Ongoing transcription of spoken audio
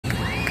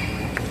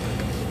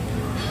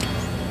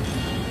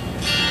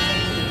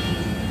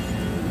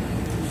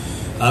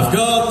I've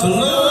got the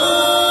Lord,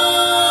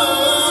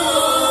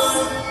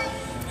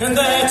 and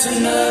that's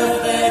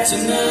enough, that's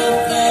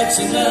enough, that's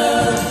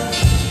enough.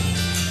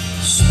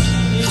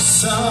 Is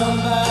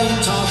somebody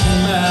talking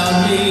about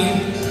me,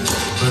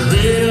 but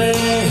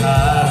really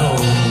I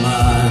don't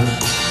mind.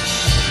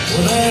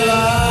 Well, they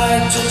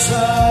like to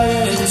try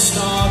and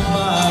stop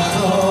my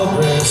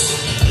progress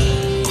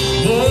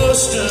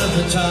most of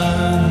the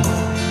time.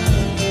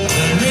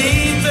 The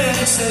mean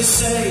things they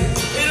say,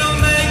 it'll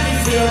make me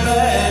feel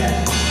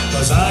bad,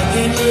 'cause I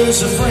can lose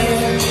a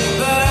friend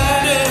that I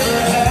never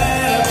had.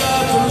 I've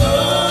got the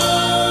Lord,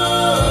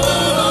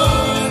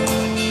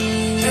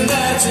 and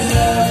that's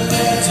enough,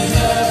 that's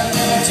enough,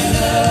 that's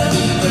enough.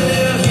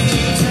 Well, He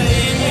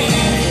made me,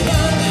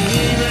 and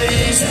He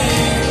raised me,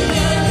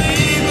 He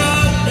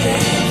brought me,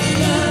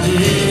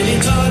 and He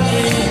taught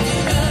me.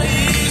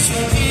 He's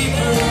my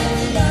keeper,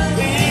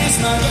 He's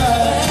my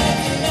God,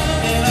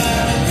 and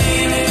I've been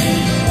feeling,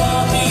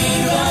 walking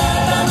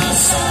right by my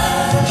side.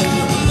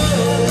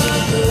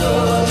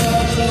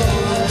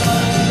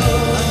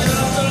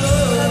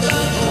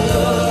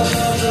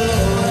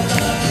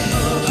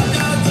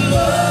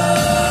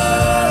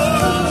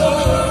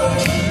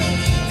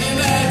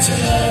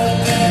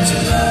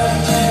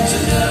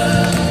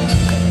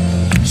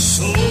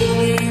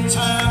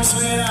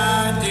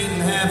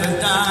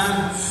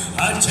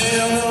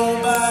 Tell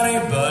nobody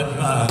but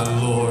my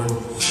Lord.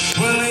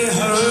 Well, He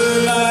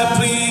heard my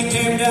plea,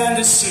 came down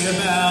to see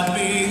about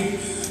me.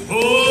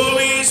 Oh,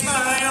 He's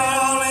my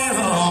all in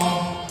all.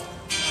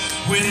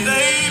 When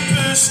they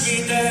push me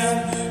down,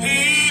 He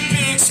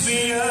picks me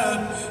up.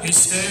 He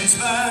stands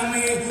by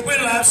me when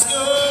life's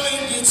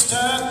going gets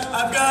tough.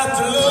 I've got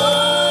the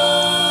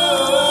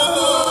Lord,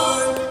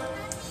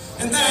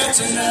 and that's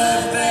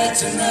enough,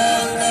 that's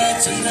enough,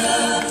 that's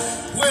enough.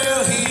 Well,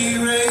 He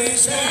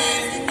raised me,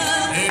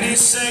 and He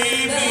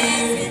saved me,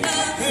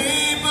 He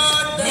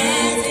bought me,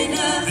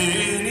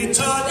 then He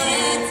taught me.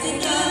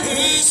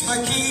 He's my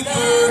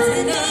keeper,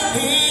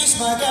 He's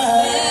my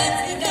God,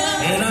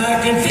 and I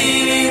can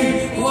feel Him